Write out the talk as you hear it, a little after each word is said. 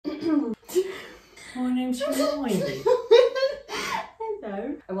My name's Hermione.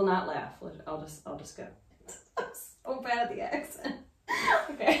 Hello. I will not laugh. I'll just go. I'm so bad at the accent.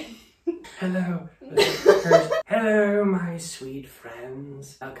 Okay. Hello. Hello, my sweet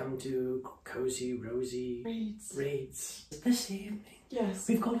friends. Welcome to Cozy Rosy Reads. This evening, Yes.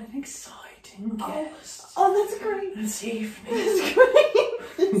 we've got an exciting guest. Oh, that's great. This evening. That's great.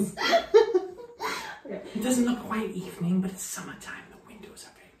 Okay. It doesn't look quite evening, but it's summertime. The windows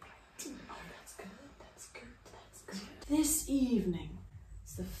are very bright. Oh, that's good. That's good. That's good. This evening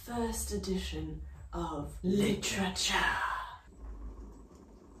is the first edition of literature.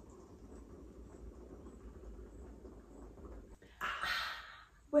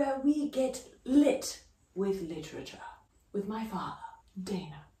 Where we get lit with literature. With my father,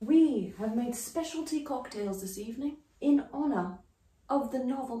 Dana. We have made specialty cocktails this evening in honor of the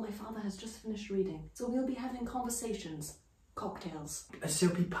novel my father has just finished reading. So we'll be having conversations, cocktails. A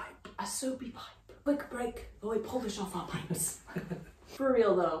soapy pipe. A soapy pipe. Quick break while we polish off our pipes. For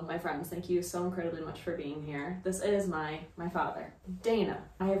real though, my friends, thank you so incredibly much for being here. This is my father, Dana.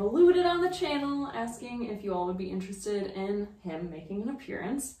 I have alluded on the channel asking if you all would be interested in him making an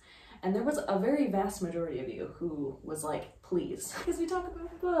appearance. And there was a very vast majority of you who was like, please. Because we talk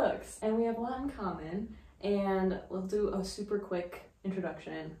about books and we have a lot in common. And we'll do a super quick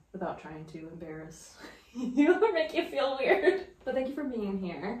introduction without trying to embarrass you or make you feel weird. But thank you for being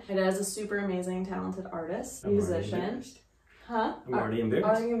here. My dad is a super amazing, talented artist, musician. Huh? I'm already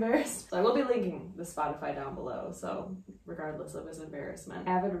embarrassed. Are you embarrassed? So I will be linking the Spotify down below, so regardless of his embarrassment.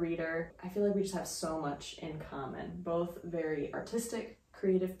 Avid reader. I feel like we just have so much in common. Both very artistic,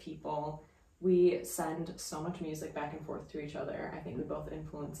 creative people. We send so much music back and forth to each other. I think we both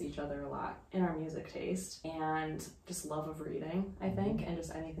influence each other a lot in our music taste and just love of reading, I think, and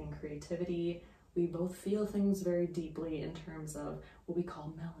just anything creativity. We both feel things very deeply in terms of what we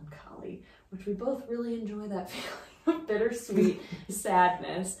call melancholy, which we both really enjoy that feeling of bittersweet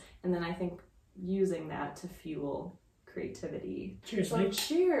sadness. And then I think using that to fuel creativity. Cheers, so mate.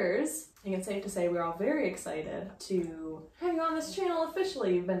 Cheers. I think it's safe to say we're all very excited to have you on this channel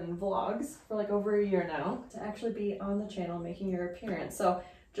officially. You've been in vlogs for like over a year now to actually be on the channel making your appearance. So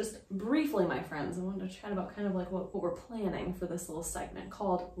just briefly, my friends, I wanted to chat about kind of like what we're planning for this little segment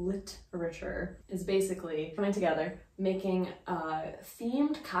called Literature. Is basically coming together, making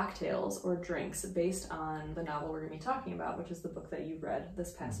themed cocktails or drinks based on the novel we're going to be talking about, which is the book that you read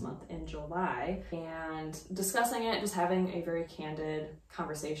this past month in July, and discussing it, just having a very candid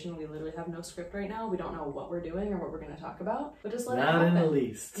conversation. We literally have no script right now. We don't know what we're doing or what we're going to talk about, but just let it happen. Not in the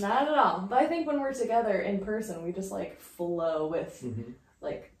least. Not at all. But I think when we're together in person, we just like flow with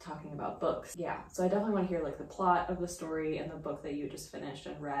like talking about books. Yeah, so I definitely want to hear like the plot of the story and the book that you just finished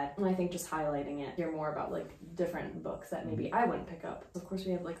and read. And I think just highlighting it, hear more about like different books that maybe I wouldn't pick up. Of course,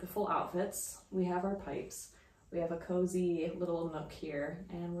 we have like the full outfits. We have our pipes. We have a cozy little nook here,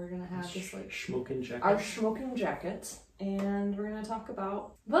 and we're gonna have just like smoking jacket. Our smoking jacket, and we're gonna talk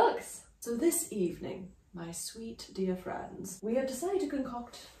about books. So this evening, my sweet dear friends, we have decided to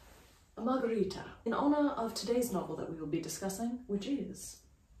concoct a margarita in honor of today's novel that we will be discussing, which is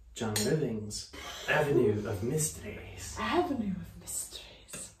John Irving's Avenue of Mysteries. Avenue of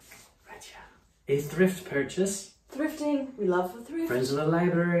Mysteries. Right, yeah. A thrift purchase. Thrifting, we love a thrift. Friends of the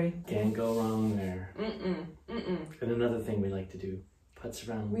library, can't go wrong there. And another thing we like to do, putts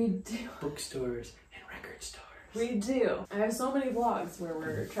around we do. Bookstores and record stores. We do. I have so many vlogs where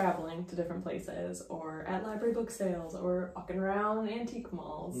we're traveling to different places or at library book sales or walking around antique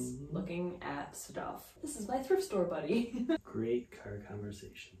malls looking at stuff. This is my thrift store buddy. Great car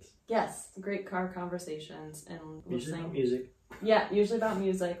conversations. Yes, great car conversations and Usually listening. about music. Yeah, usually about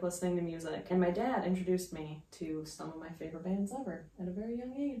music, listening to music. And my dad introduced me to some of my favorite bands ever at a very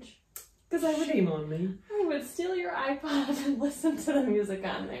young age. Because Shame on me. I would steal your iPod and listen to the music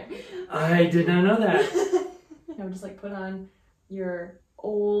on there. I did not know that. I would just like put on your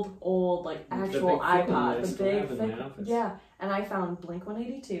old like actual iPod, the big thick, yeah. And I found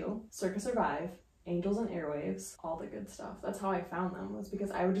Blink-182, Circa Survive, Angels and Airwaves, all the good stuff. That's how I found them, was because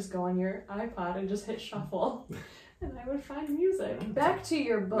I would just go on your iPod and just hit shuffle, and I would find music. Back to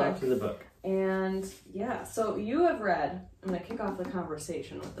your book. Back to the book. And yeah, so you have read. I'm gonna kick off the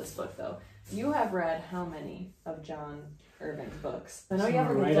conversation with this book though. You have read how many of John Irving's books? I know you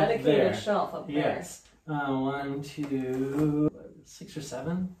have a right dedicated shelf up there. Yes. 1, 2, 6 or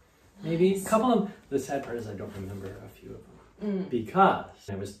 7, maybe. A couple of them. The sad part is I don't remember a few of them because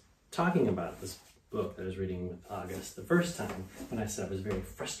I was talking about this book that I was reading with August the first time when I said I was very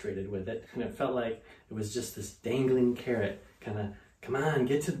frustrated with it, and it felt like it was just this dangling carrot, kind of, come on,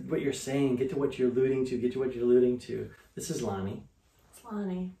 get to what you're saying, get to what you're alluding to, get to what you're alluding to. This is Lonnie. It's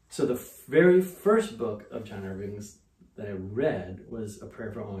funny. So the very first book of John Irving's that I read was A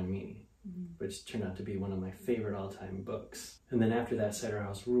Prayer for Owen Meany, which turned out to be one of my favorite all-time books. And then after that, Cider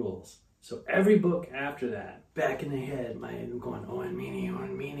House Rules. So every book after that, back in the head, I'm going, Owen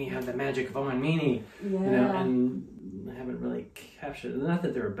Meany had the magic of Owen Meany. Yeah. You know, and I haven't really captured it. Not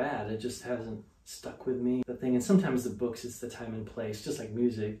that they were bad, it just hasn't stuck with me. The thing, and sometimes the books, it's the time and place, just like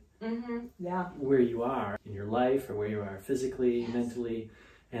music. Yeah. Where you are in your life or where you are physically, mentally.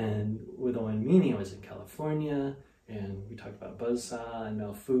 And with Owen Meany, I was in California, and we talked about Buzzsaw and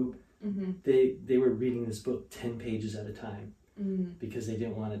Mel Foop. They were reading this book 10 pages at a time because they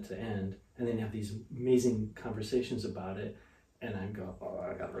didn't want it to end. And then have these amazing conversations about it. And I'd go, oh,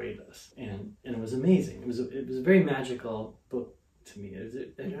 I gotta read this. And it was amazing. It was a very magical book to me.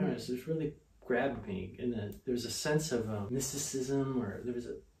 It just really grabbed me. And there was a sense of mysticism, or there was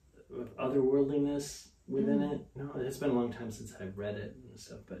of otherworldliness within it. No, it's been a long time since I've read it and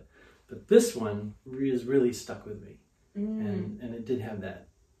stuff, but this one has really stuck with me. And it did have that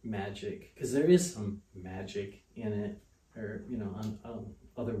magic, because there is some magic in it, or on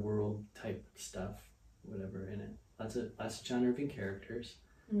other world type stuff, whatever in it. Lots of John Irving characters.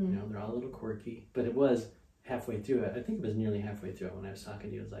 They're all a little quirky, but it was halfway through it. I think it was nearly halfway through it when I was talking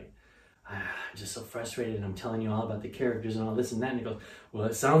to you. I was like, I'm just so frustrated, and I'm telling you all about the characters and all this and that, and he goes, well,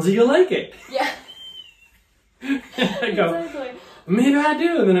 it sounds like you like it. Yeah. I go, exactly. Maybe I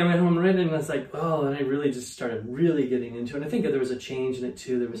do. And then I went home and read it, and I was like, oh, and I really just started really getting into it. And I think there was a change in it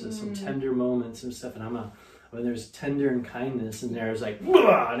too. There was some tender moments and stuff, and when there's tender and kindness in there, it was like,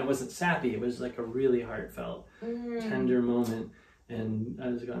 whoa, and it wasn't sappy. It was like a really heartfelt, tender moment. And I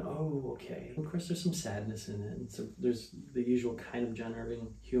was going, oh, okay. Of course, there's some sadness in it. And so there's the usual kind of John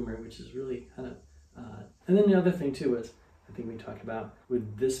Irving humor, which is really kind of odd. And then the other thing too was, I think we talked about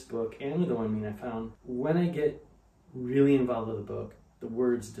with this book and with the one I found, when I get really involved with a book, the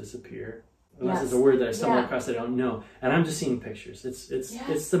words disappear. Unless it's a word that I stumble across I don't know. And I'm just seeing pictures.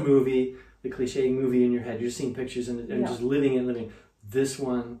 It's the movie, the cliche movie in your head. You're just seeing pictures and just living and living. This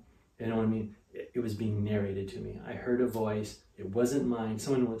one, you know what I mean? It was being narrated to me. I heard a voice. It wasn't mine.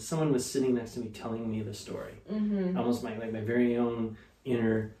 Someone was sitting next to me telling me the story. Almost my very own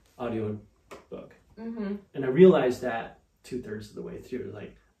inner audio book. And I realized that 2/3 of the way through,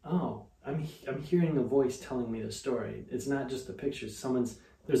 like, oh, I'm hearing a voice telling me the story. It's not just the pictures.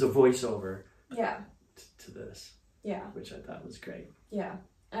 There's a voiceover. To this. Which I thought was great.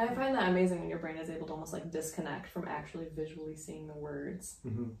 And I find that amazing when your brain is able to almost like disconnect from actually visually seeing the words.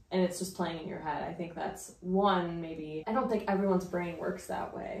 And it's just playing in your head. I think that's one, maybe, I don't think everyone's brain works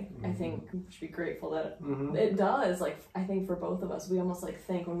that way. I think we should be grateful that it does. Like, I think for both of us, we almost like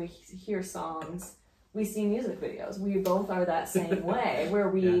think when we hear songs, we see music videos. We both are that same way, where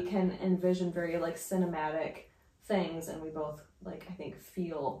we can envision very like cinematic things, and we both like, I think,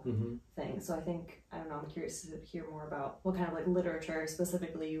 feel things. So I think, I don't know, I'm curious to hear more about what kind of like literature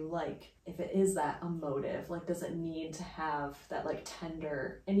specifically you like. If it is that emotive, like, does it need to have that like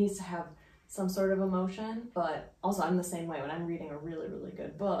tender, it needs to have some sort of emotion. But also I'm the same way. When I'm reading a really, really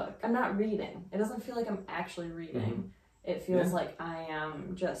good book, I'm not reading. It doesn't feel like I'm actually reading. It feels like I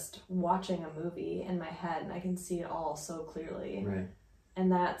am just watching a movie in my head, and I can see it all so clearly.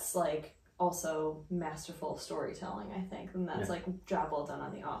 And that's like also masterful storytelling, I think. And that's like job well done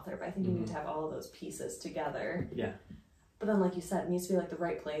on the author. But I think you need to have all of those pieces together. But then, like you said, it needs to be like the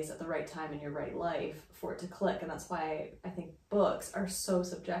right place at the right time in your right life for it to click. And that's why I think books are so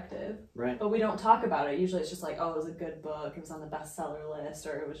subjective. But we don't talk about it. Usually it's just like, oh, it was a good book, it was on the bestseller list,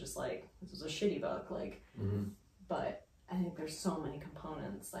 or it was just like, this was a shitty book. Like, but I think there's so many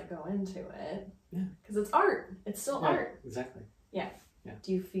components that go into it. Because it's art. It's still art. Exactly.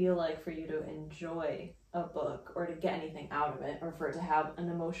 Do you feel like for you to enjoy a book or to get anything out of it, or for it to have an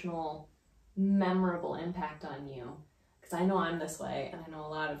emotional, memorable impact on you? Because I know I'm this way, and I know a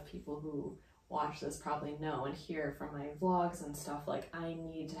lot of people who watch this probably know and hear from my vlogs and stuff, like, I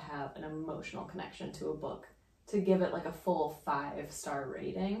need to have an emotional connection to a book to give it like a full 5-star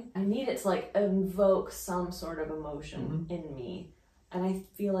rating. I need it to like invoke some sort of emotion in me. And I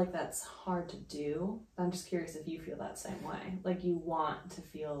feel like that's hard to do. I'm just curious if you feel that same way. Like, you want to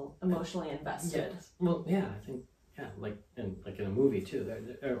feel emotionally invested. Well, yeah, I think, like in a movie too,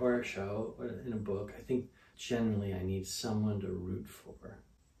 or a show, or in a book. I think generally I need someone to root for,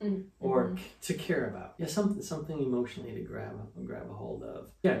 or to care about. Something emotionally to grab a hold of.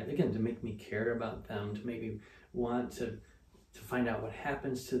 Again, to make me care about them, to maybe want to find out what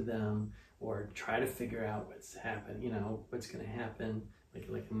happens to them, or try to figure out what's happened, what's going to happen.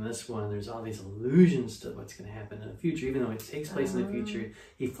 Like in this one, there's all these allusions to what's going to happen in the future. Even though it takes place in the future,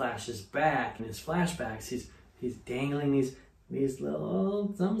 he flashes back. In his flashbacks, he's dangling these And he's little,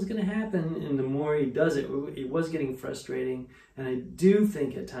 oh, something's going to happen. And the more he does it, it was getting frustrating. And I do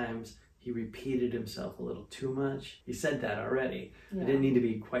think at times he repeated himself a little too much. He said that already. Yeah. I didn't need to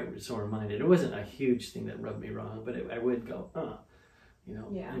be quite so reminded. It wasn't a huge thing that rubbed me wrong, but I would go, you know,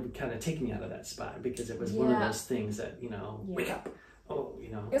 it would kind of take me out of that spot because it was one of those things that, you know, wake up. Oh,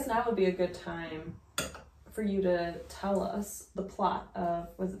 you know. I guess now would be a good time for you to tell us the plot of,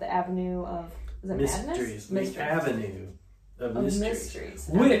 was it the Avenue of, was it Mysteries? Madness? The Avenue of Mysteries.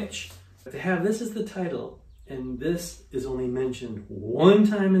 Which, to have this as the title, and this is only mentioned one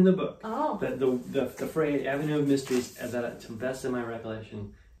time in the book. Oh. That the phrase Avenue of Mysteries, that to the best of my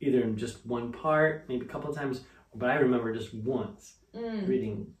recollection, either in just one part, maybe a couple of times, but I remember just once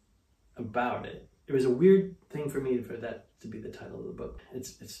reading about it. It was a weird thing for me for that to be the title of the book.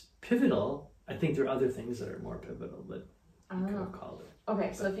 It's pivotal. I think there are other things that are more pivotal that you could have called it.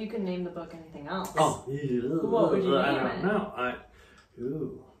 Okay, so if you could name the book anything else, what would you name I don't know.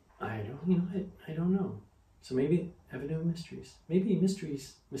 I don't know. So maybe Avenue of Mysteries. Maybe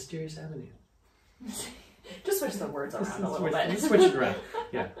Mysterious Avenue. Just switch the words around a little bit. Switch it around.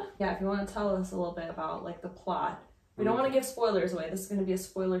 Yeah. Yeah, if you want to tell us a little bit about like the plot. We don't want to give spoilers away. This is going to be a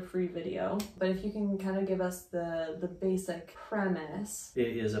spoiler-free video. But if you can kind of give us the basic premise.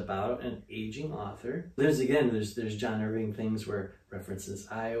 It is about an aging author. There's John Irving things where references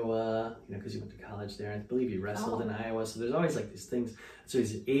Iowa, you know, because he went to college there. I believe he wrestled in Iowa. So there's always like these things. So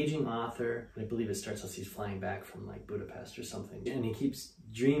he's an aging author. I believe it starts as he's flying back from like Budapest or something. And he keeps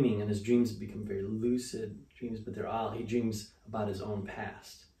dreaming, and his dreams become very lucid dreams, but he dreams about his own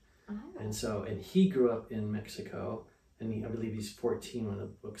past. And he grew up in Mexico, and I believe he's 14 when the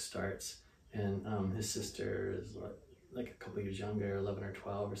book starts, and his sister is like a couple years younger, 11 or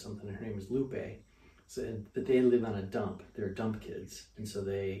 12 or something, and her name is Lupe. But they live on a dump. They're dump kids, and so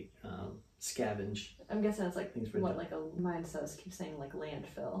they scavenge. I'm guessing it's like what like mine says keeps saying like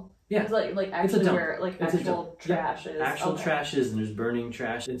landfill. Yeah, it's like actually where like actual trash is. Actual trash is, and there's burning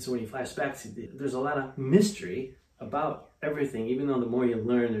trash, and so when you flash back, there's a lot of mystery about everything. Even though the more you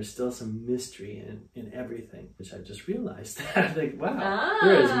learn, there's still some mystery in everything, which I just realized that like, wow,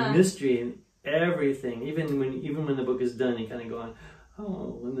 there is mystery in everything. Even when the book is done, you kind of go on,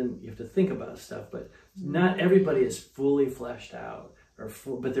 oh, and then you have to think about stuff. But not everybody is fully fleshed out,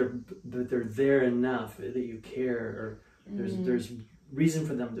 but they're there enough that you care, or there's reason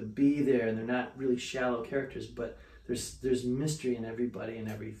for them to be there, and they're not really shallow characters, but there's mystery in everybody and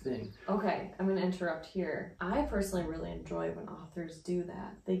everything. Okay, I'm going to interrupt here. I personally really enjoy when authors do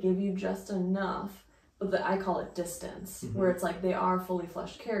that. They give you just enough, but I call it distance, where it's like they are fully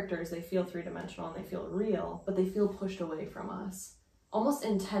fleshed characters, they feel three-dimensional and they feel real, but they feel pushed away from us. Almost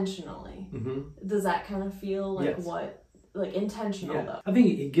intentionally. Does that kind of feel like like intentional though? I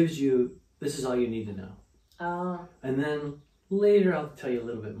think it gives you, this is all you need to know. And then later I'll tell you a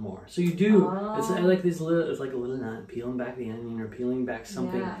little bit more. So you do, it's like these little, it's like a little knot, peeling back the onion or peeling back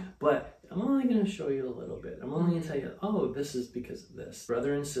something. But I'm only going to show you a little bit. I'm only going to tell you, oh, this is because of this.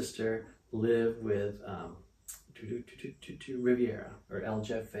 Brother and sister live with Riviera, or El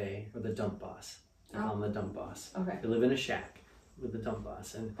Jefe, or the dump boss. They call him the dump boss. Okay. They live in a shack with the dump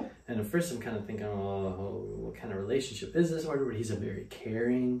boss. And at first I'm kind of thinking, oh, what kind of relationship is this? Or he's a very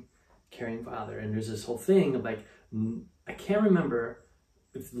caring father. And there's this whole thing of like, I can't remember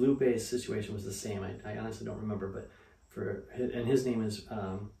if Lupe's situation was the same. I honestly don't remember, but and his name is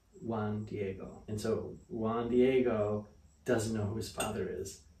Juan Diego. And so Juan Diego doesn't know who his father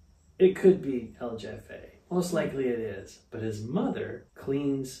is. It could be El Jefe. Most likely it is. But his mother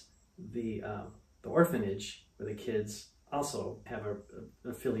cleans the orphanage where the kids also have a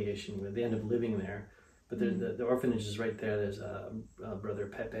affiliation with. They end up living there. But the orphanage is right there. There's a brother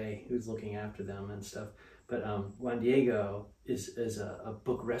Pepe who's looking after them and stuff. But Juan Diego is a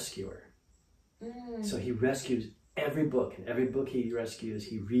book rescuer. So he rescues every book, and every book he rescues,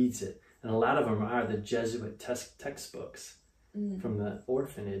 he reads it. And a lot of them are the Jesuit textbooks from the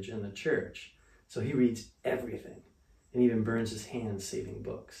orphanage and the church. So he reads everything, and even burns his hands saving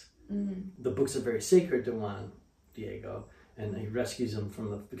books. The books are very sacred to Juan Diego, and he rescues them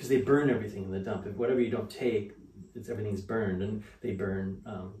because they burn everything in the dump. If whatever you don't take, everything's burned, and they burn,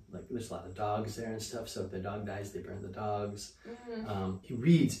 like there's a lot of dogs there and stuff, so if the dog dies, they burn the dogs. He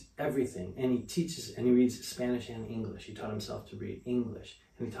reads everything, and he reads Spanish and English. He taught himself to read English,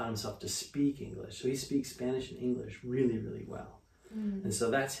 and he taught himself to speak English. So he speaks Spanish and English really, really well. And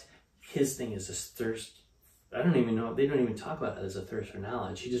so that's his thing, is this thirst. I don't even know, they don't even talk about it as a thirst for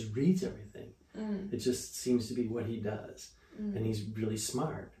knowledge. He just reads everything. It just seems to be what he does. And he's really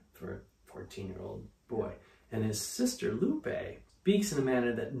smart for a 14-year-old boy. And his sister, Lupe, speaks in a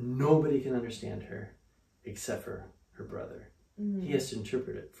manner that nobody can understand her except for her brother. He has to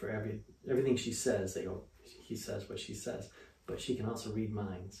interpret it for everything she says. He says what she says, but she can also read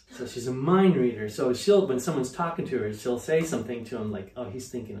minds. So she's a mind reader. So when someone's talking to her, she'll say something to him like, "Oh, he's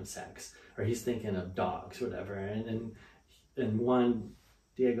thinking of sex, or he's thinking of dogs, whatever." And Juan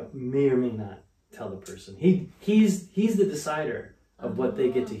Diego may or may not tell the person. He's the decider of what they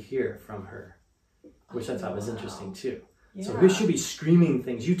get to hear from her, which I thought was interesting too. Yeah. So he should be screaming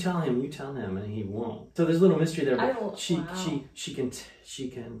things. You tell him, and he won't. So there's a little mystery there. But she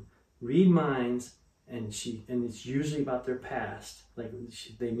can read minds, and it's usually about their past. Like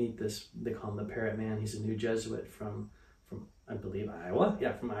they meet this, they call him the Parrot Man. He's a new Jesuit from I believe Iowa.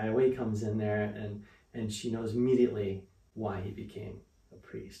 Yeah, from Iowa. He comes in there, and she knows immediately why he became a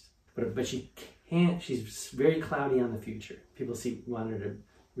priest. But she can't. She's very cloudy on the future. People want her to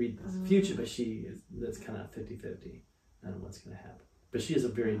read the future, but that's kind of 50-50. On what's going to happen. But she is a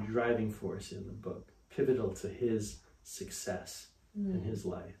very driving force in the book, pivotal to his success in his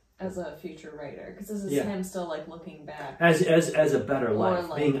life. As a future writer, because this is him still like looking back. As a better life,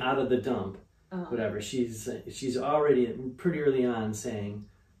 like, being out of the dump, whatever. She's already pretty early on saying,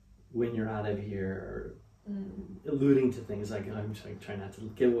 when you're out of here, or alluding to things like, I'm trying not to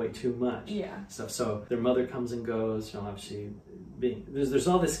give away too much. Yeah. Stuff. So their mother comes and goes. Obviously, there's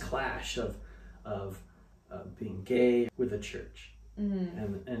all this clash of being gay with the church,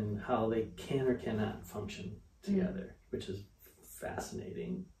 and how they can or cannot function together, which is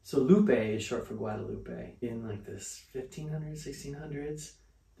fascinating. So Lupe is short for Guadalupe. In like this 1500s, 1600s,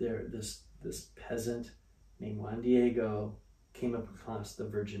 this peasant named Juan Diego came up across the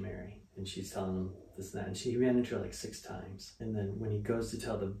Virgin Mary, and she's telling him this and that, and she ran into her like 6 times. And then when he goes to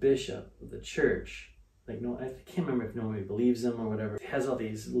tell the bishop of the church, I can't remember if nobody believes him or whatever. He has all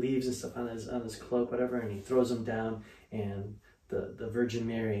these leaves and stuff on his cloak, whatever, and he throws them down, and the Virgin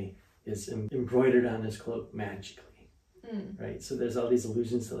Mary is embroidered on his cloak magically. Right? So there's all these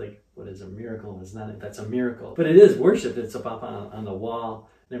allusions to like, what is a miracle? It's not, that's a miracle. But it is worship. It's up on the wall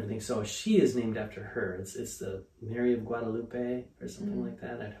and everything. So she is named after her. It's the Mary of Guadalupe or something like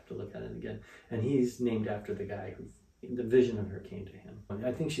that. I'd have to look at it again. And he's named after the guy the vision of her came to him.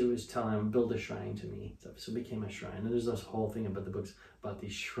 I think she was telling him, build a shrine to me. So it became a shrine. And there's this whole thing about the books, about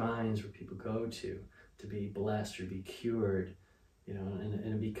these shrines where people go to be blessed or be cured, and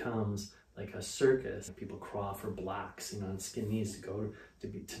it becomes like a circus. People crawl for blocks, on skin knees to go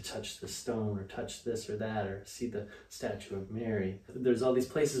to touch the stone or touch this or that or see the statue of Mary. There's all these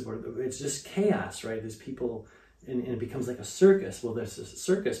places where it's just chaos, right? There's people, and it becomes like a circus. Well, there's a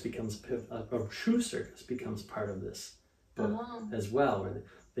circus becomes, a true circus becomes part of this book as well, where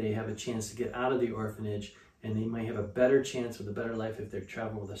they have a chance to get out of the orphanage, and they might have a better chance with a better life if they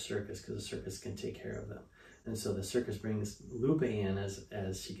travel with a circus, because the circus can take care of them. And so the circus brings Lupe in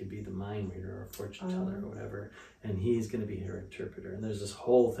as she could be the mind reader or fortune teller or whatever, and he's going to be her interpreter. And there's this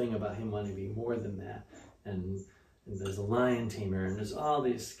whole thing about him wanting to be more than that. And there's a lion tamer, and there's all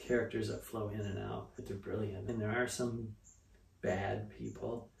these characters that flow in and out. They're brilliant. And there are some bad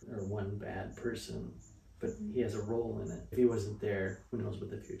people, or one bad person, but he has a role in it. If he wasn't there, who knows what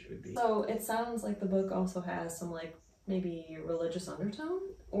the future would be. So it sounds like the book also has some like maybe religious undertone,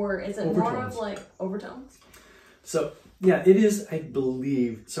 or is it more of like overtones? So yeah, it is, I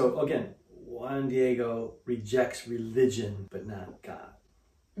believe. So again, Juan Diego rejects religion, but not God.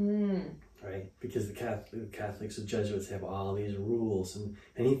 Right? Because the Catholics, the Jesuits have all these rules, and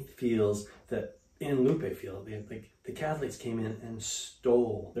he feels that, and Lupe feels like the Catholics came in and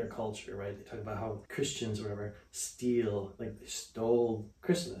stole their culture, right? They talk about how Christians or whatever steal, like they stole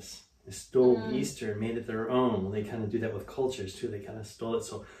Christmas. They stole Easter, made it their own. They kind of do that with cultures too. They kind of stole it.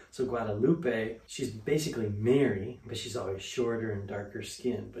 So Guadalupe, she's basically Mary, but she's always shorter and darker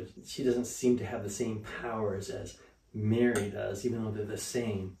skinned. But she doesn't seem to have the same powers as Mary does, even though they're the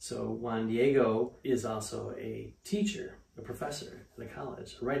same. So Juan Diego is also a teacher, a professor at a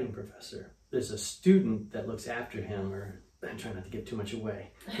college, a writing professor. There's a student that looks after him, or I'm trying not to give too much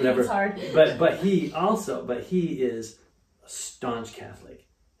away. Whatever. It's hard. But he is a staunch Catholic.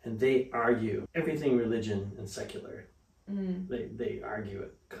 And they argue everything religion and secular. They argue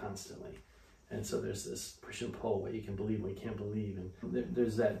it constantly. And so there's this push and pull, what you can believe, what you can't believe. And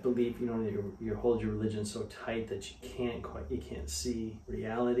there's that belief, you hold your religion so tight that you can't see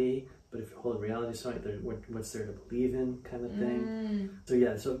reality. But if you hold reality so tight, what's there to believe in, kind of thing. So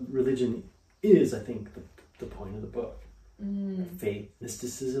yeah, so religion is, I think, the point of the book. Faith,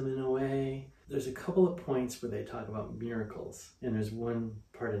 mysticism in a way. There's a couple of points where they talk about miracles, and there's one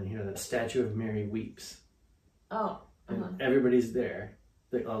part in here that statue of Mary weeps. And everybody's there.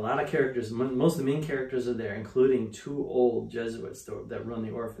 A lot of characters, most of the main characters are there, including 2 old Jesuits that run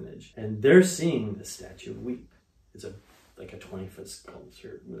the orphanage, and they're seeing the statue weep. It's a like a 20-foot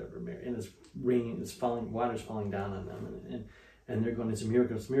sculpture, whatever, and it's raining, it's falling, water's falling down on them, and they're going, it's a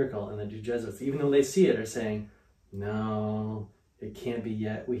miracle, and the Jesuits, even though they see it, are saying, no, it can't be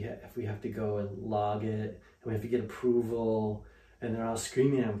yet. If we have to go and log it, and we have to get approval, and they're all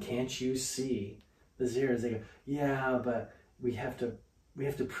screaming at him, can't you see? The Zeros, they go, yeah, but we have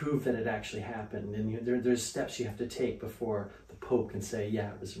to prove that it actually happened, and there's steps you have to take before the Pope can say,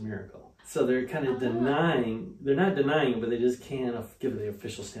 yeah, it was a miracle. So they're kind of denying, they're not denying it, but they just can't give the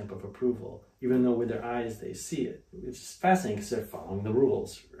official stamp of approval, even though with their eyes they see it. It's just fascinating because they're following the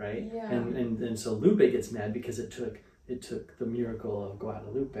rules, right? Yeah. And so Lupe gets mad because it took the miracle of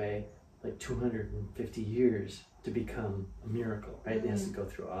Guadalupe like 250 years to become a miracle, right? It has to go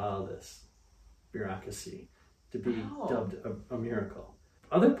through all this bureaucracy to be dubbed a miracle.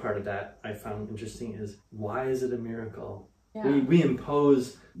 Other part of that I found interesting is, why is it a miracle? Yeah. We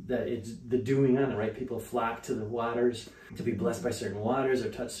impose that it's the doing on it, right? People flock to the waters to be blessed by certain waters or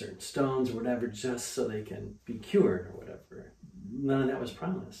touch certain stones or whatever, just so they can be cured or whatever. None of that was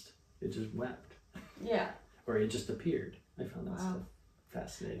promised. It just wept. Yeah. Or it just appeared. I found that stuff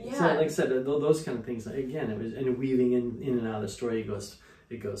fascinating. Yeah. So like I said, those kind of things, again, it was, and weaving in and out of the story, it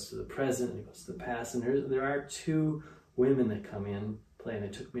goes to the present, and it goes to the past, and there are two women that come in play, and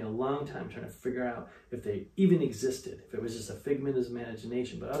it took me a long time trying to figure out if they even existed, if it was just a figment of his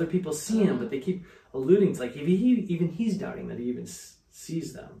imagination. But other people see him, but they keep alluding to, like, even he's doubting that he even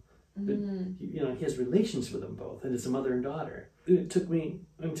sees them. But he has relations with them both, and it's a mother and daughter. It took me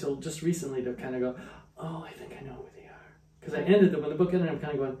until just recently to kind of go, oh, I think I know who they are. Because when the book ended, I'm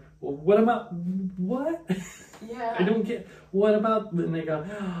kind of going, well, what about what? Yeah, I don't get what about. And they go,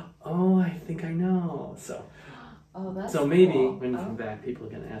 oh, I think I know. So maybe cool. When you come back, people are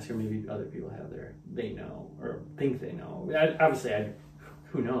going to ask, or maybe other people they know or think they know. Obviously,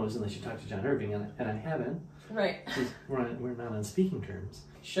 who knows unless you talk to John Irving, and I haven't. Right. We're not on speaking terms.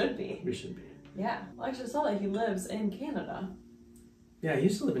 Should be. We should be. Yeah. Well, I actually saw that he lives in Canada. Yeah, he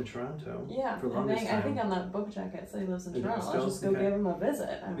used to live in Toronto. Yeah. For the longest time. I think on that book jacket it said he lives in Toronto. Let's just go give him a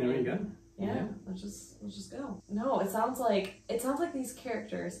visit. There you go. Yeah, let's just go. No, it sounds like these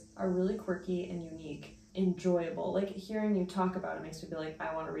characters are really quirky and unique. Enjoyable. Like, hearing you talk about it makes me be like,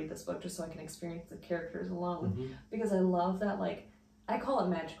 I want to read this book just so I can experience the characters alone. Because I love that, like, I call it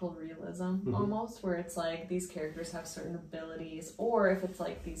magical realism almost, where it's like these characters have certain abilities, or if it's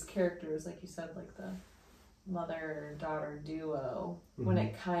like these characters, like you said, like the mother-daughter duo, when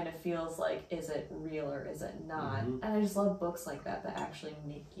it kind of feels like, is it real or is it not? And I just love books like that actually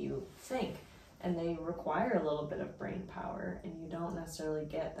make you think. And they require a little bit of brain power, and you don't necessarily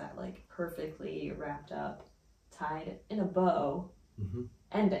get that like perfectly wrapped up, tied in a bow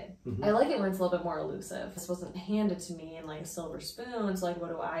ending. I like it when it's a little bit more elusive. This wasn't handed to me in like a silver spoon. It's like, what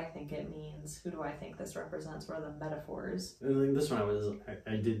do I think it means? Who do I think this represents? What are the metaphors? And this one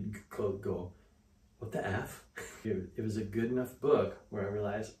I did go, what the F? It was a good enough book where I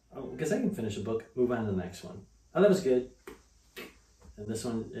realized, because I can finish a book, move on to the next one. Oh, that was good. And this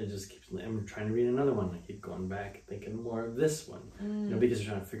one, it just keeps, I'm trying to read another one. I keep going back, thinking more of this one. Because they're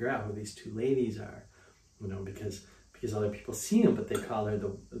trying to figure out who these two ladies are. Because other people see them, but they call her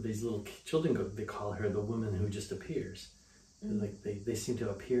these little children, they call her the woman who just appears. Like they seem to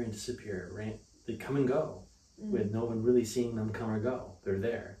appear and disappear, right? They come and go with no one really seeing them come or go. They're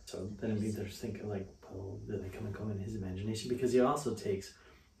there. So then they're thinking like, well, do they come and go in his imagination? Because he also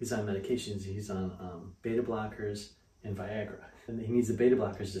he's on medications. He's on beta blockers and Viagra. And he needs the beta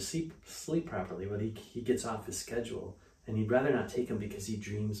blockers to sleep properly, but he gets off his schedule, and he'd rather not take them because he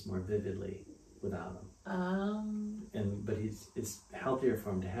dreams more vividly without them. But it's healthier for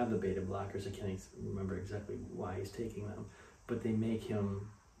him to have the beta blockers. I can't remember exactly why he's taking them, but they make him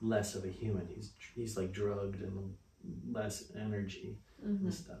less of a human. He's like drugged and less energy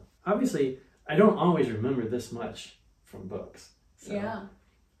and stuff. Obviously, I don't always remember this much from books. So. Yeah.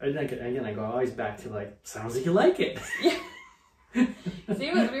 Again, I go always back to like, sounds like you like it. Yeah.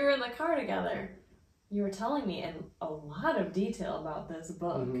 See, when we were in the car together, you were telling me in a lot of detail about this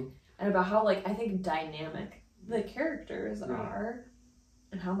book and about how, like, I think dynamic the characters are,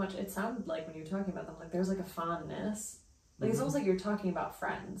 and how much it sounded like when you were talking about them, like there's like a fondness. Like it's almost like you're talking about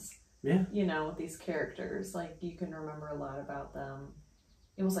friends. Yeah. You know, with these characters, like you can remember a lot about them.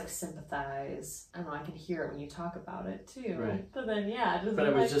 You almost like sympathize. I don't know, I can hear it when you talk about it too. Right. But then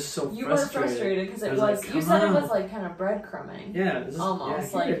it was just so frustrated. You were frustrated because it was like, you said it was like kind of breadcrumbing. Yeah,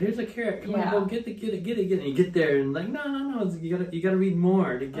 almost here's a carrot. Come on, go get it. And you get there and like, no, you gotta read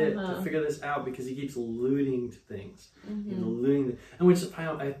more to get to figure this out, because he keeps alluding to things. And which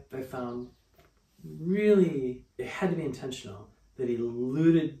I found really, it had to be intentional, that he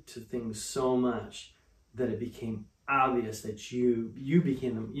alluded to things so much that it became obvious that you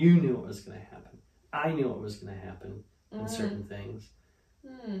knew what was going to happen. I knew what was going to happen in certain things.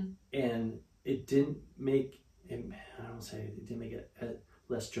 And it didn't make it, I don't say it didn't make it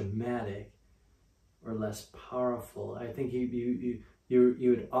less dramatic or less powerful. I think you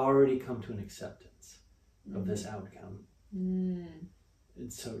had already come to an acceptance of this outcome. And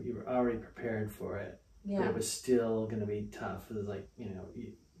so you were already prepared for it. But it was still going to be tough. It was like,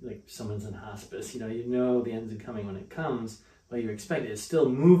 like someone's in hospice, you know the end's coming when it comes, but you expect it. It's still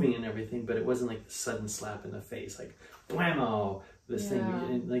moving and everything, but it wasn't like the sudden slap in the face, like blammo, this thing.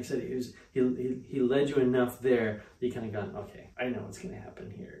 And like I said, he led you enough there that you kind of gone, okay, I know what's going to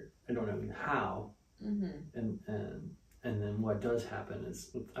happen here. I don't know how. And then what does happen is,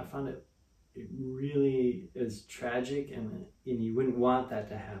 I found it really is tragic, and you wouldn't want that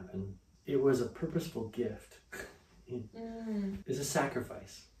to happen. It was a purposeful gift. It's a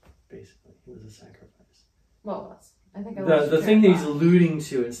sacrifice, basically. It was a sacrifice. Well, I think the thing that he's alluding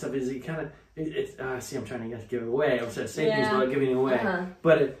to and stuff is he kind of see, I'm trying to give it away. I'm trying to say things without giving it away,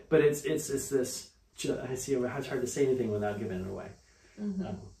 but it's this. I see it's hard to say anything without giving it away.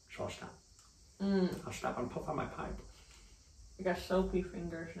 So I'll stop. I'll stop and puff on my pipe. I got soapy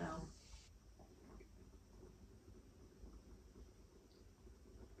fingers now.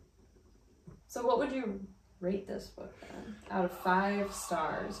 So what would you rate this book then? Out of 5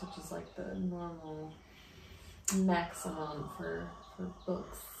 stars, which is like the normal maximum for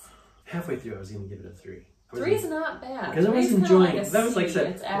books. Halfway through, I was going to give it a 3. 3 is not bad. Because I was enjoying it. That was like I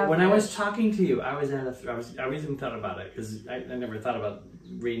said, when I was average. talking to you, I was at a 3. I even thought about it, because I never thought about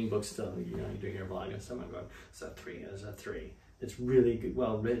reading books still. You're doing your vlog and stuff. I'm going, it's a 3. It's a 3. It's really good,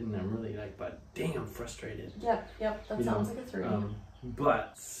 well written. I'm really like, but dang, I'm frustrated. Yep. That sounds like a 3.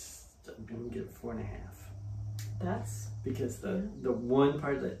 But I'm going to give it 4.5. That's because the one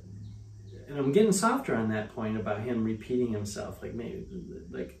part that, and I'm getting softer on that point about him repeating himself, like maybe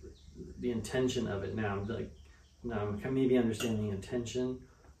like the intention of it now, like now I'm maybe understanding the intention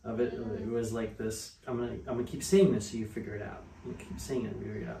of it. It was like this. I'm gonna keep saying this so you figure it out. I'm gonna keep saying it and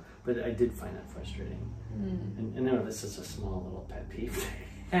figure it out. But I did find that frustrating. And I know this is a small little pet peeve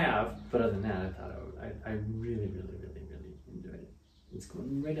to have, but other than that, I thought I really enjoyed it. It's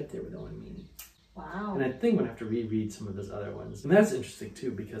going right up there with Owen Meany. wow. And I think I'm going to have to reread some of his other ones. And that's interesting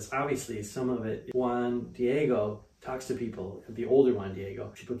too, because obviously some of it, Juan Diego talks to people, the older Juan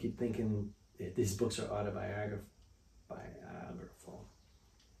Diego, people keep thinking these books are autobiographical.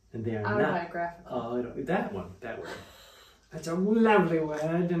 And they are not. Autobiographical. That word. That's a lovely word.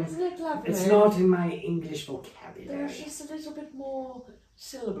 And isn't it lovely? It's not in my English vocabulary. There's just a little bit more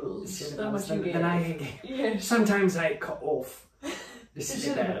syllables than I Yes. Sometimes I cut off the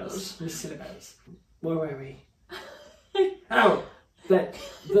syllables. Where were we? Ow! I've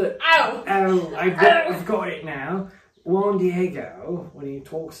got it now. Juan Diego, when he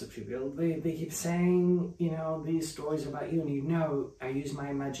talks to people, they keep saying, these stories about you, and I use my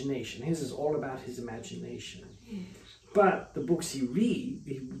imagination. His is all about his imagination. But the books he reads,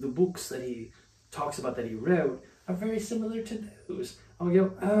 the books that he talks about that he wrote, are very similar to those. I'll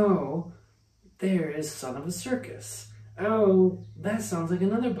go, oh, there is Son of a Circus. Oh, that sounds like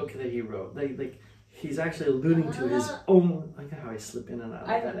another book that he wrote. Like he's actually alluding to his own. Look at how I slip in and out of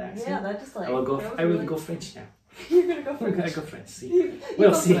that accent. Yeah, that just like. I will go French now. You're gonna go French. I go French. See,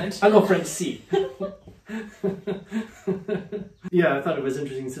 we'll see. I'll go French. See. Yeah, I thought it was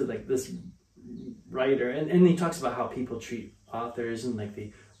interesting to like this writer, and he talks about how people treat authors and like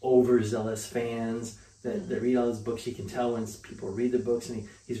the overzealous fans that read all his books. You can tell when people read the books, and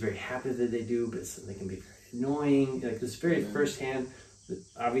he's very happy that they do, but they can be very annoying. Like this very firsthand.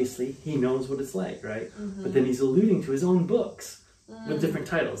 Obviously, he knows what it's like, right? But then he's alluding to his own books with different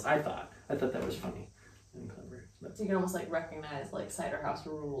titles. I thought that was funny and clever. So you can almost like recognize like Cider House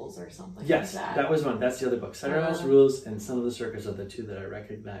Rules or something. Yes, like that was one. That's the other book. Cider House Rules and Son of the Circus are the 2 that I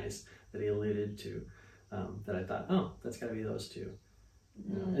recognized that he alluded to. That I thought, oh, that's got to be those 2.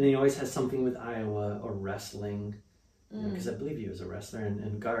 And he always has something with Iowa or wrestling, because I believe he was a wrestler.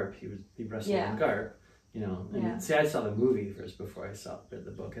 And Garp, he wrestled in Garp. See, I saw the movie first before I read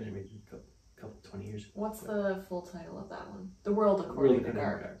the book. I didn't read it a couple 20 years ago. What's the full title of that one? The World According to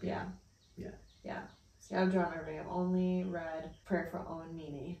Garp. Yeah. See, I'm John Irving. I've only read Prayer for Owen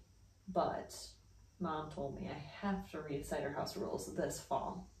Meany, but Mom told me I have to read Cider House Rules this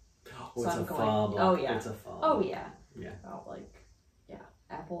fall. Oh, so it's a fall book. Oh yeah. It's a fall. Oh yeah. Yeah. About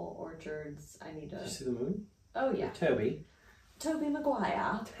apple orchards. I need to. Did you see the movie? Oh yeah. Tobey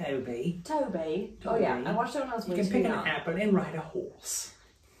Maguire. Toby. Oh yeah, I watched it when I was way too young. You can pick an apple and ride a horse.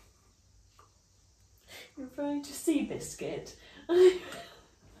 You're referring to Seabiscuit.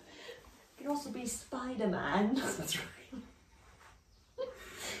 can also be Spider-Man. That's right.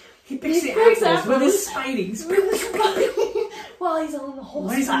 He picks the apples with his spideys. While he's on the horseback.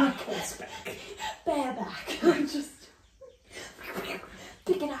 While he's on the horseback. Bareback. Just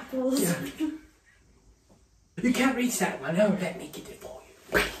picking apples. Yeah. You can't reach that one. Oh, let me get it for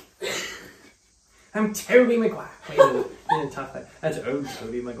you. I'm Tobey Maguire. Wait a minute. That's old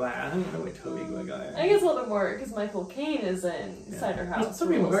Tobey Maguire. I don't know what Tobey Maguire. I guess a little bit more because Michael Caine is in Cider House.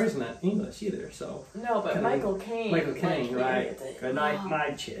 Tobey Maguire's not English either, so. No, but Michael Caine. Michael Caine, right? Good night,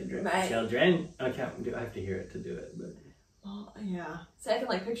 my children. Children. I can't do. I have to hear it to do it, but. Oh, yeah. So I can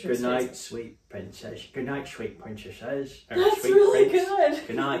like picture. Good night, sweet princess. Good night, sweet princesses. That's sweet really prince. good.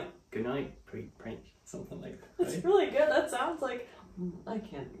 Good night, sweet prince. Something like that. That's right? really good. That sounds like. I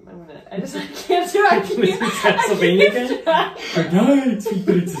can't. I can't do it. Transylvania again? Good night, sweet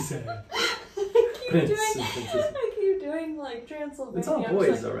princess. I keep doing like Transylvania. It's all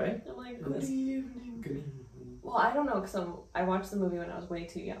boys, though, right? I'm like, good evening. Good evening. Well, I don't know because I watched the movie when I was way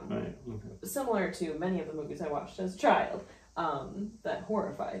too young. Right. Okay. Similar to many of the movies I watched as a child, that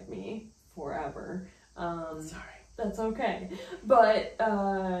horrified me forever. Sorry. That's okay. But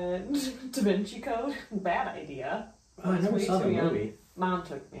Da Vinci Code, bad idea. Oh, I never saw the movie. Mom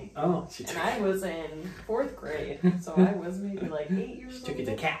took me. Oh, she took and I was in 4th grade, so I was maybe like 8 years old. She took you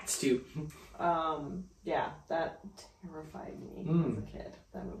to Cats too. Yeah, that terrified me as a kid.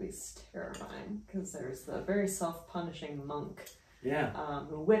 That movie's terrifying because there's the very self-punishing monk. Yeah.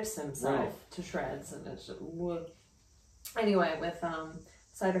 Who whips himself to shreds, and it's just whoop. Anyway, with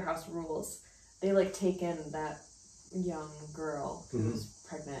Cider House Rules, they like take in that young girl who's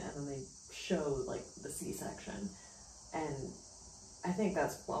pregnant, and then they show like the C-section, and I think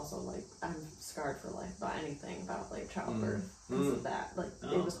that's also like I'm scarred for life by anything about like childbirth because of that. Like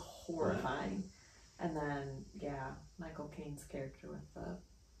it was horrifying. And then Michael Caine's character with the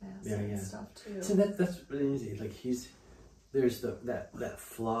mask and stuff too. So that's really easy. Like there's that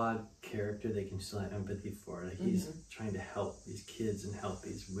flawed character they can still have empathy for. Like he's trying to help these kids and help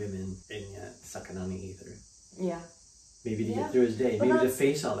these women, and yet sucking on the ether. Yeah. Maybe to get through his day. But maybe to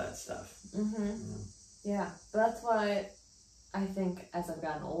face all that stuff. Yeah, but that's why I think as I've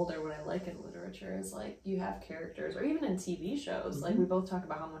gotten older, what I like in literature is like you have characters, or even in TV shows. Like we both talk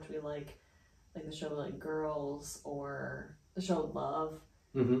about how much we like the show like Girls or the show Love.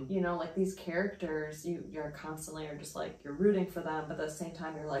 You know, like these characters, you're constantly are just like you're rooting for them, but at the same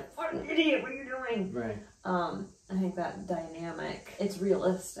time you're like, what an idiot, what are you doing? Right. I think that dynamic, it's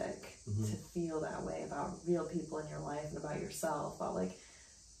realistic to feel that way about real people in your life and about yourself. About like,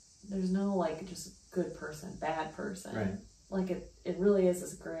 there's no like just good person, bad person. Right. Like it really is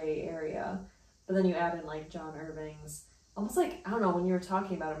this gray area. But then you add in like John Irving's, almost like, I don't know, when you were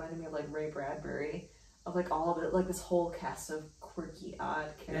talking about it, reminded me of like Ray Bradbury, of like all of it, like this whole cast of quirky,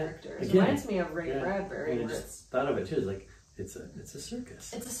 odd characters. It reminds me of Ray Bradbury. And I just thought of it too, like it's a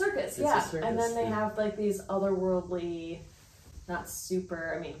circus. It's a circus, and then they have like these otherworldly, not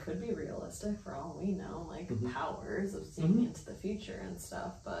super, I mean, could be realistic for all we know, like powers of seeing into the future and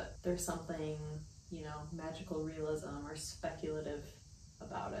stuff, but there's something, you know, magical realism or speculative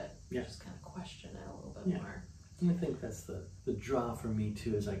about it. Just kind of question it a little bit more. And I think that's the draw for me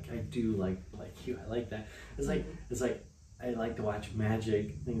too, is like I do like you, I like that. It's like I like to watch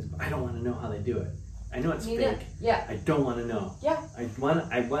magic things, but I don't want to know how they do it. I know it's fake. Yeah. I don't want to know. Yeah. I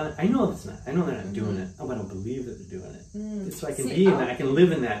know it's not. I know they're not doing it. I want to believe that they're doing it. So I can be in that. I can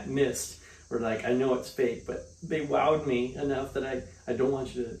live in that mist where like I know it's fake, but they wowed me enough that I don't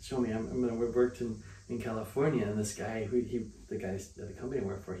want you to show me. We worked in California, and this guy the guy at the company I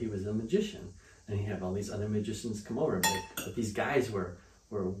worked for, he was a magician, and he had all these other magicians come over, but these guys were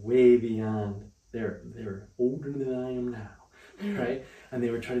way beyond. They're older than I am now, right? And they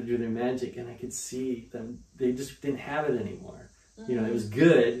were trying to do their magic, and I could see them. They just didn't have it anymore. You know, it was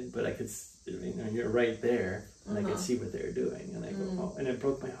good, but I could, you know, you're right there, and I could see what they were doing, and I go, oh, and it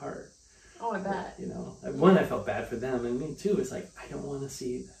broke my heart. Oh, I bet. You know, one, I felt bad for them, and me too. It's like I don't want to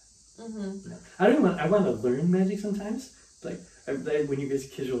see that. You know? I want to learn magic sometimes. Like when you guys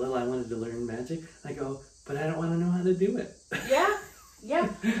kids were little, I wanted to learn magic. I go, but I don't want to know how to do it. Yeah.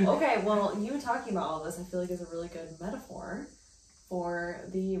 Okay, well, you talking about all this, I feel like is a really good metaphor for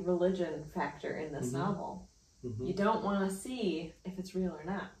the religion factor in this novel. You don't want to see if it's real or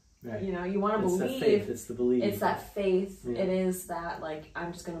not. Right. You know, you want to believe. It's that faith. It's the belief. It's that faith. Yeah. It is that, like,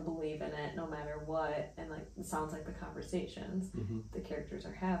 I'm just going to believe in it no matter what. And, like, it sounds like the conversations the characters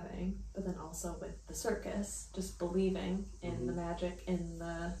are having. But then also with the circus, just believing in the magic, in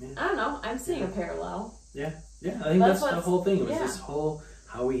the... I don't know. I'm seeing a parallel. Yeah. Yeah. I think that's the whole thing. It was this whole...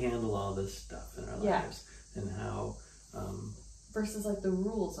 How we handle all this stuff in our lives. And how... versus like the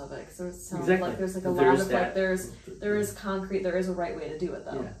rules of it. So it sounds Exactly. like there's like a lot of like there is concrete, there is a right way to do it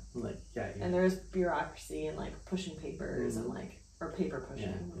though. Yeah, and there is bureaucracy and like pushing papers and like or paper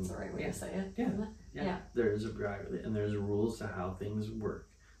pushing. That's the right way to say it. Yeah. There is a bureaucracy and there's rules to how things work.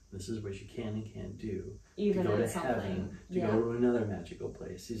 This is what you can and can't do. Even to go to something. heaven, to go to another magical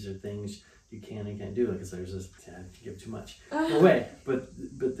place. These are things you can and can't do because there's this. I give too much away, but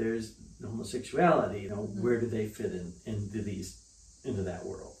there's homosexuality. You know, where do they fit into that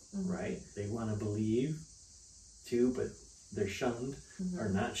world? Right? They want to believe too, but they're shunned or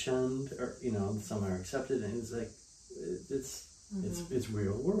not shunned, or you know, some are accepted, and it's like it's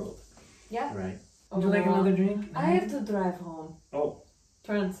real world. Yeah. Right. Would you like another drink? I have to drive home. Oh.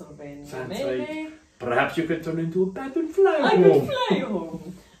 Transylvania, maybe. Perhaps you could turn into a bat and fly home. I could fly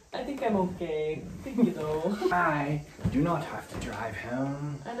home. I think I'm okay. Thank you though. I do not have to drive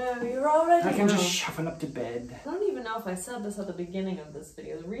home. I know, you're already I can just shuffle up to bed. I don't even know if I said this at the beginning of this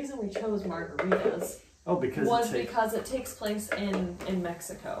video. The reason we chose margaritas because it takes place in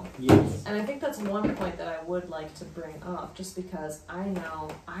Mexico. Yes. And I think that's one point that I would like to bring up, just because I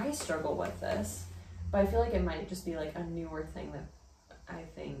know I struggle with this, but I feel like it might just be like a newer thing that I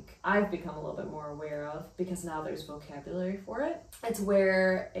think I've become a little bit more aware of, because now there's vocabulary for it. It's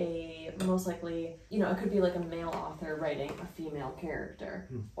where most likely, you know, it could be like a male author writing a female character,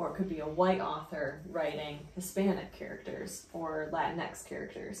 or it could be a white author writing Hispanic characters or Latinx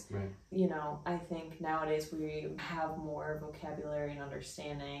characters. Right. You know, I think nowadays we have more vocabulary and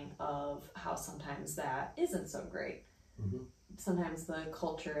understanding of how sometimes that isn't so great. Sometimes the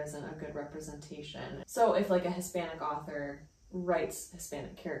culture isn't a good representation. So if like a Hispanic author writes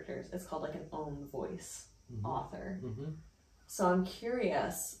Hispanic characters, it's called like an own voice author. So I'm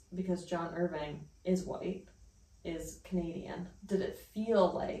curious, because John Irving is white, is Canadian, did it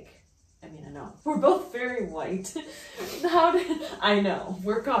feel like, I mean, I know we're both very white. I know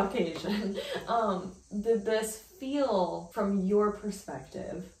we're Caucasian. Did this feel, from your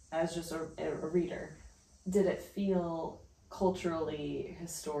perspective as just a reader, did it feel culturally,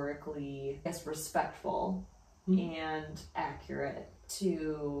 historically, I guess, respectful and accurate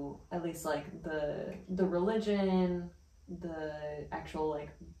to at least like the religion, the actual like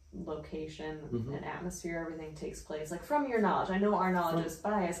location and atmosphere everything takes place, like from your knowledge? I know our knowledge is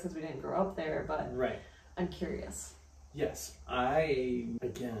biased because we didn't grow up there, but I'm curious. Yes,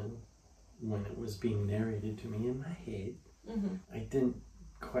 again, when it was being narrated to me in my head, I didn't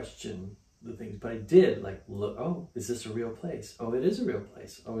question the things, but I did like look. Oh, is this a real place? Oh, it is a real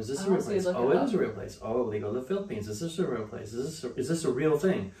place. Oh, is this a real place? Oh, it is a real place. Oh, they go to the Philippines. Is this a real place? Is this a real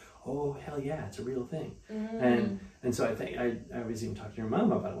thing? Oh, hell yeah, it's a real thing. And so I think I was even talking to your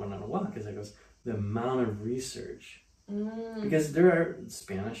mom about it when on a walk, because I goes, the amount of research, because there are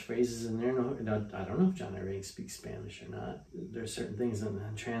Spanish phrases in there. No, I don't know if John Irving speaks Spanish or not. There are certain things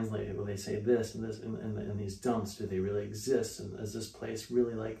and translated. Well, they say this and this, and these dumps, do they really exist? And is this place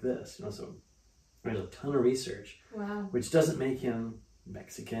really like this? You know, so there's a ton of research. Wow. Which doesn't make him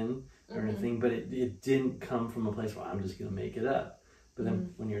Mexican or anything, but it didn't come from a place where I'm just going to make it up. But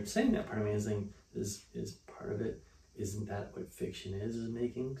then when you're saying that, part of me is thinking, is part of it, isn't that what fiction is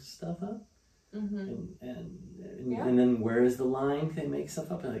making stuff up? And then where is the line? Can they make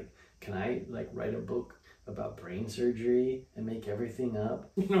stuff up? And like, can I like write a book about brain surgery and make everything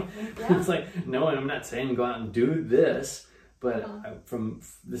up? You know, it's like, no, I'm not saying go out and do this, but from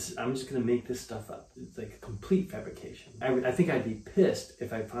this, I'm just going to make this stuff up. It's like a complete fabrication. I think I'd be pissed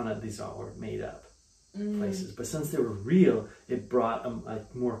if I found out these all were made up places, but since they were real, it brought a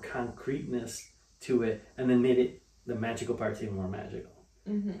more concreteness to it, and then made it, the magical parts, even more magical.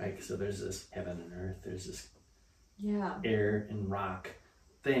 Right, so there's this heaven and earth, there's this air and rock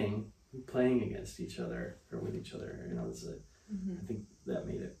thing playing against each other or with each other. You know, I think that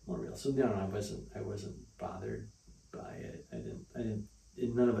made it more real. So no, I wasn't bothered by it.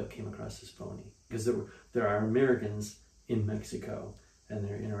 None of it came across as phony, because there are Americans in Mexico, and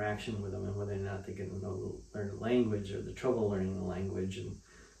their interaction with them, and whether or not they can learn the language, or the trouble learning the language, and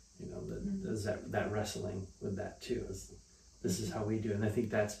you know, there's that wrestling with that too. This is how we do, and I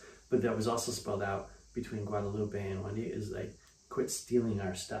think but that was also spelled out between Guadalupe and Wendy, is like, quit stealing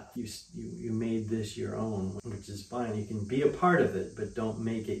our stuff. You made this your own, which is fine. You can be a part of it, but don't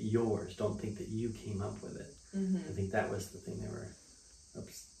make it yours. Don't think that you came up with it. I think that was the thing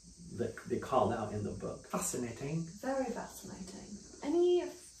they called out in the book. Fascinating. Very fascinating. Any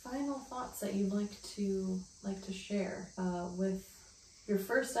final thoughts that you'd like to share with your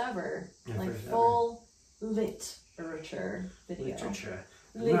first ever full literature video?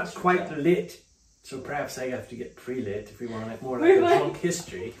 Not quite lit So perhaps I have to get pre-lit if we want it more like a book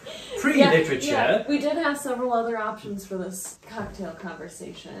history. Pre-literature. Yeah, we did have several other options for this cocktail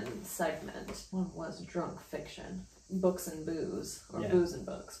conversation segment. One was drunk fiction, books and booze, or booze and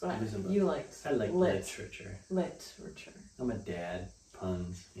books. But you liked I like literature. Literature. I'm a dad.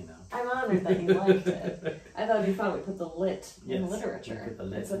 Puns, you know. I'm honored that you liked it. I thought it'd be fun. We put the lit in literature. Put the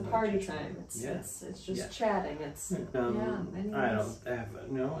lit it's a party time. It's just chatting. It's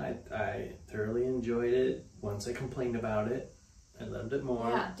I thoroughly enjoyed it. Once I complained about it, I loved it more.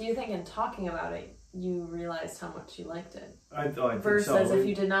 Yeah. Do you think in talking about it, you realized how much you liked it? I versus think so. If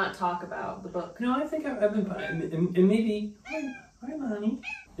you did not talk about the book. No, I think I've been, and maybe. Hi, Lonnie.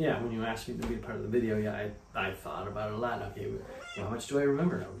 Yeah, when you asked me to be a part of the video, I thought about it a lot. Okay, how much do I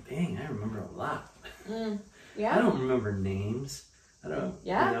remember? Oh, dang, I remember a lot. Yeah. I don't remember names. I don't.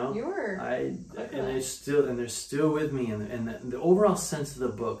 Yeah, you were. And they're still with me, and the overall sense of the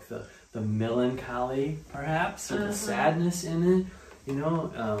book, the melancholy, perhaps, or the sadness in it, you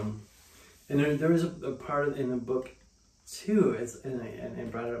know. And there was a part in the book too, and I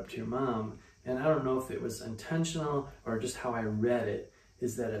brought it up to your mom, and I don't know if it was intentional or just how I read it,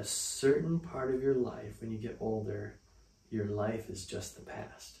 is that a certain part of your life, when you get older, your life is just the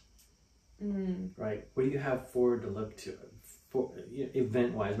past. Right? What do you have forward to look to?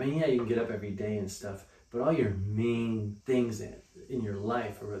 Event-wise, I mean, yeah, you can get up every day and stuff, but all your main things in your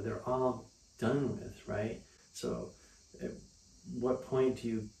life, they're all done with, right? So at what point do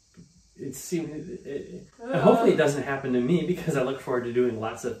you... hopefully it doesn't happen to me, because I look forward to doing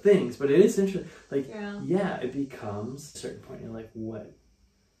lots of things, but it is interesting. Like, it becomes a certain point in your life,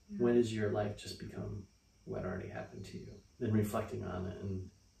 when does your life just become what already happened to you? Then reflecting on it and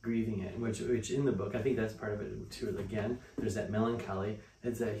grieving it, which in the book, I think that's part of it too. Again, there's that melancholy.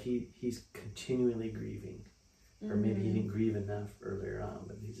 It's that he's continually grieving, or maybe he didn't grieve enough earlier on,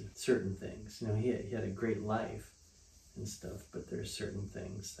 but these are certain things. You know, he had a great life and stuff, but there's certain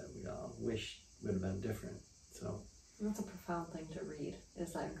things that we all wish would have been different. So that's a profound thing to read,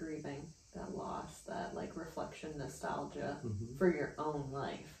 is that grieving, that loss, that like reflection, nostalgia for your own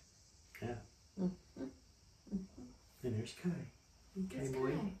life. Yeah. And there's Kai. Okay,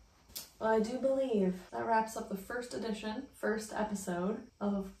 boy. Well, I do believe that wraps up the first episode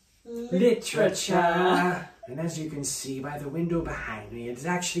of Literature. And as you can see by the window behind me, it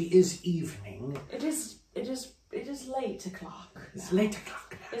actually is evening. It is late o'clock. It's late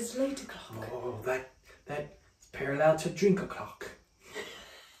o'clock now. It's late o'clock. Oh, that's parallel to drink o'clock.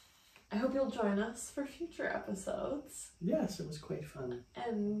 I hope you'll join us for future episodes. Yes, it was quite fun.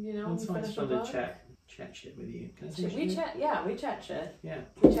 And it's always fun to chat shit with you. Can I say we chat shit. Yeah. We chat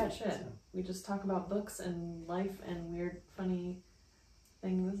shit. So. We just talk about books and life and weird, funny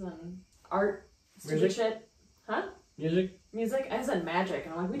things and art, stupid shit. Huh? Music? I said magic,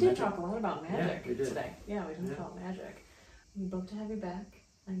 and I'm like, we did talk a lot about magic today. Yeah, we did talk about magic. We'd love to have you back.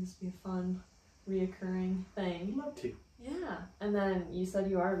 I think this would be a fun, reoccurring thing. I'd love to. Yeah, and then you said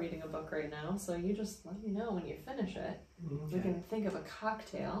you are reading a book right now, so you just let me know when you finish it. Okay. We can think of a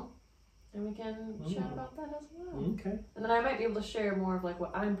cocktail, and we can chat about that as well. Okay. And then I might be able to share more of like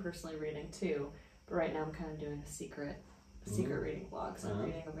what I'm personally reading too. But right now I'm kind of doing a secret reading vlog. So I'm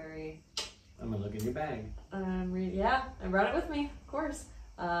reading a very... I'm gonna look in your bag. Yeah, I brought it with me, of course.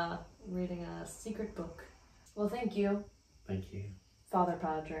 I'm reading a secret book. Well, thank you. Thank you. Father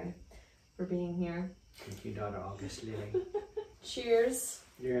Padre, for being here. Thank you, daughter August Lily. Cheers.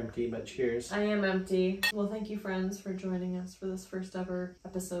 You're empty, but cheers. I am empty. Well, thank you, friends, for joining us for this first ever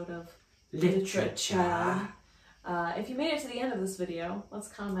episode of Literature. If you made it to the end of this video, let's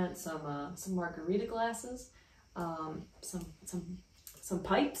comment some margarita glasses, some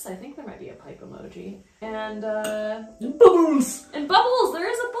pipes. I think there might be a pipe emoji. And bubbles! And bubbles! There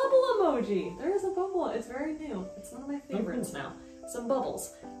is a bubble emoji! There is a bubble. It's very new. It's one of my favorites now. Some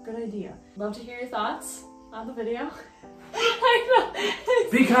bubbles. Good idea. Love to hear your thoughts on the video.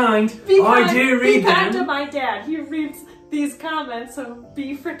 Be kind. I do read them. Be kind to my dad. He reads these comments, so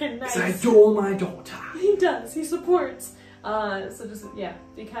be freaking nice. I adore my daughter. He does. He supports. So just,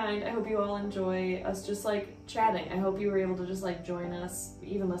 be kind. I hope you all enjoy us just like chatting. I hope you were able to just like join us,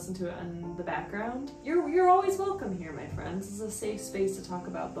 even listen to it in the background. You're always welcome here, my friends. This is a safe space to talk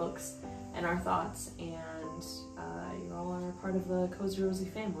about books and our thoughts, and you all are part of the Cozy Rosy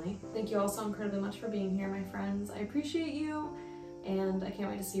family. Thank you all so incredibly much for being here, my friends. I appreciate you, and I can't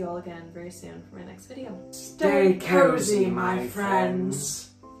wait to see you all again very soon for my next video. Stay cozy, my friends.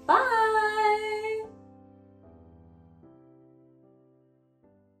 Bye!